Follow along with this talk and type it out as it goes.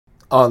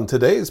On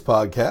today's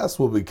podcast,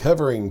 we'll be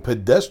covering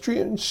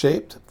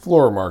pedestrian-shaped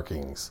floor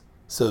markings,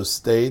 so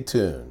stay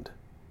tuned.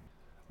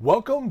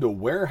 Welcome to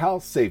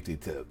Warehouse Safety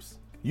Tips.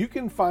 You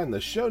can find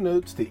the show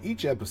notes to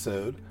each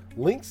episode,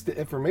 links to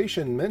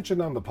information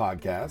mentioned on the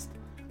podcast,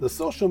 the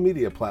social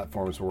media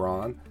platforms we're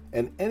on,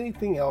 and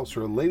anything else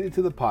related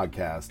to the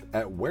podcast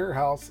at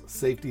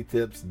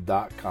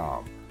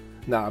warehousesafetytips.com.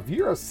 Now, if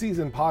you're a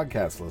seasoned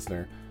podcast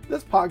listener,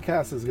 this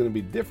podcast is going to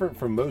be different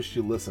from most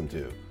you listen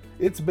to.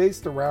 It's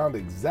based around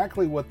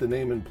exactly what the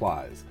name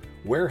implies,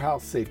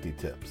 warehouse safety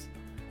tips.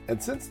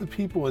 And since the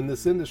people in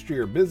this industry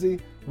are busy,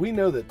 we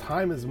know that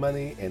time is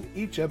money and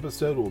each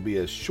episode will be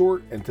as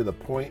short and to the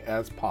point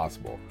as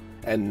possible.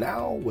 And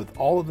now, with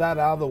all of that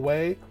out of the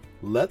way,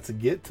 let's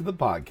get to the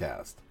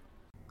podcast.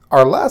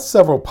 Our last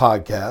several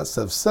podcasts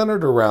have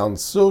centered around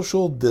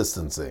social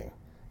distancing.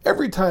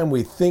 Every time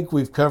we think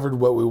we've covered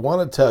what we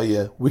want to tell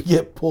you, we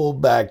get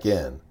pulled back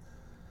in.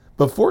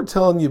 Before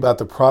telling you about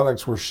the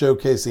products we're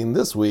showcasing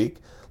this week,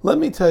 let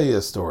me tell you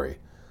a story.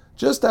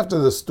 Just after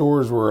the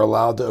stores were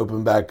allowed to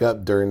open back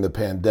up during the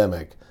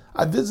pandemic,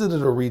 I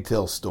visited a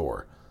retail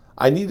store.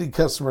 I needed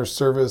customer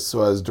service,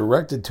 so I was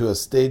directed to a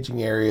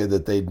staging area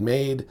that they'd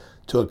made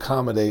to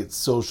accommodate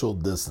social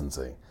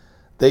distancing.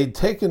 They'd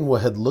taken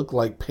what had looked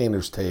like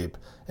painter's tape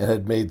and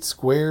had made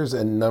squares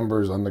and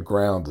numbers on the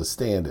ground to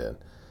stand in.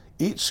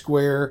 Each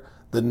square,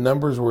 the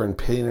numbers were in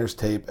painter's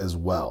tape as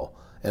well.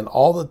 And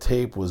all the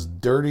tape was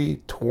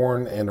dirty,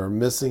 torn, and or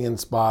missing in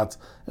spots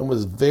and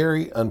was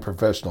very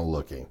unprofessional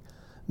looking.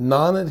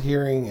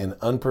 Non-adhering and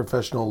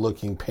unprofessional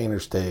looking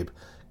painter's tape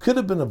could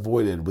have been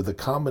avoided with a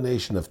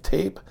combination of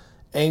tape,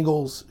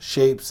 angles,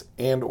 shapes,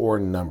 and or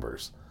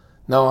numbers.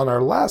 Now, on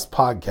our last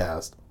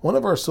podcast, one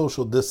of our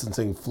social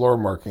distancing floor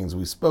markings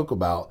we spoke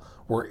about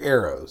were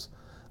arrows.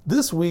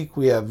 This week,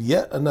 we have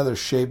yet another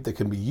shape that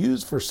can be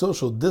used for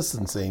social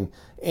distancing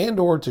and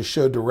or to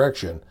show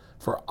direction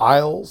for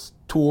aisles,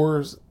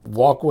 tours,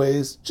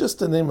 walkways, just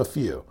to name a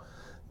few.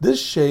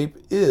 This shape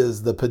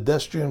is the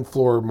pedestrian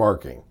floor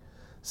marking.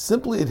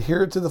 Simply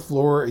adhere it to the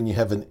floor and you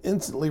have an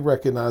instantly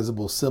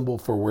recognizable symbol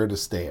for where to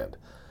stand.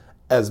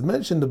 As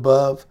mentioned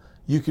above,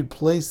 you could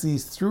place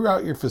these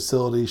throughout your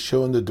facility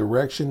showing the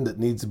direction that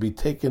needs to be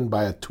taken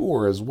by a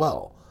tour as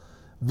well.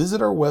 Visit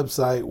our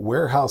website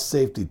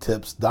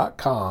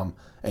warehousesafetytips.com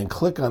and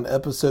click on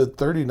episode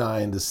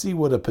 39 to see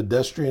what a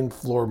pedestrian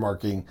floor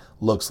marking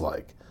looks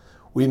like.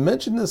 We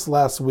mentioned this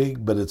last week,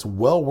 but it's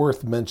well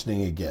worth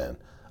mentioning again.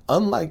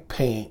 Unlike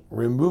paint,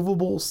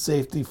 removable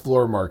safety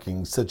floor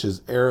markings such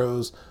as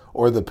arrows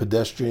or the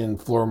pedestrian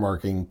floor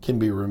marking can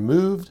be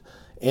removed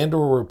and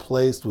or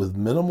replaced with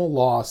minimal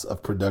loss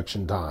of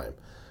production time.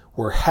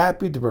 We're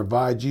happy to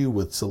provide you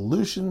with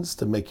solutions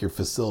to make your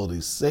facility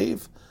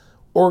safe,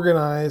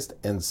 organized,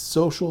 and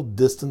social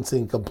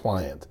distancing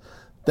compliant.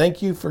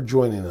 Thank you for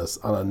joining us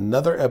on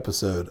another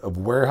episode of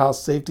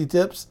Warehouse Safety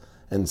Tips,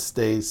 and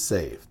stay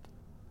safe.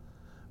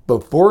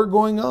 Before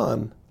going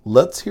on,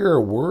 let's hear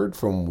a word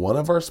from one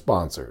of our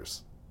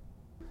sponsors.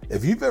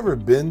 If you've ever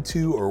been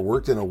to or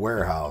worked in a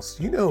warehouse,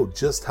 you know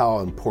just how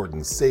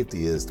important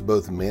safety is to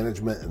both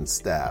management and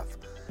staff.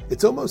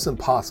 It's almost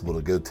impossible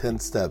to go 10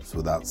 steps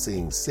without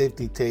seeing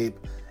safety tape,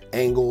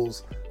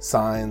 angles,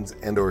 signs,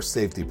 and or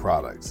safety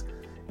products.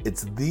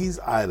 It's these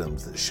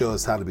items that show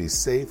us how to be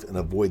safe and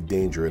avoid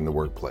danger in the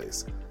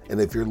workplace. And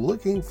if you're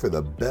looking for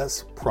the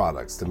best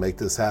products to make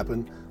this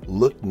happen,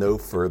 look no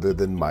further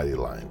than Mighty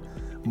Line.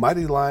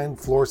 Mighty Line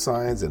floor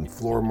signs and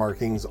floor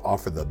markings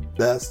offer the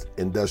best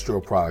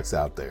industrial products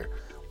out there.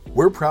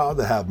 We're proud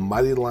to have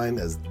Mighty Line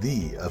as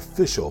the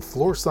official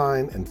floor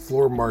sign and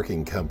floor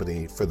marking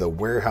company for the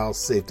Warehouse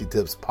Safety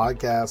Tips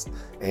podcast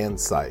and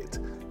site.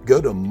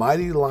 Go to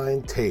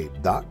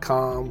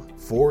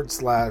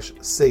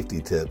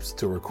mightylinetape.com/safety tips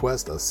to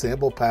request a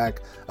sample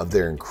pack of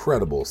their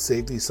incredible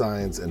safety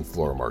signs and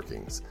floor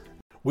markings.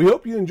 We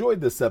hope you enjoyed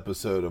this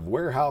episode of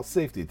Warehouse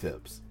Safety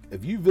Tips.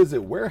 If you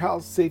visit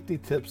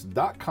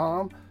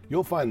warehousesafetytips.com,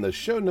 you'll find the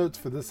show notes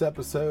for this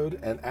episode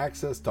and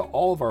access to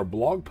all of our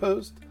blog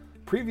posts,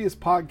 previous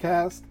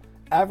podcasts,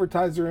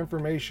 advertiser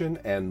information,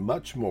 and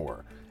much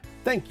more.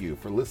 Thank you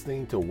for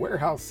listening to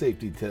Warehouse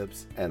Safety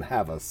Tips and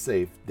have a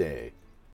safe day.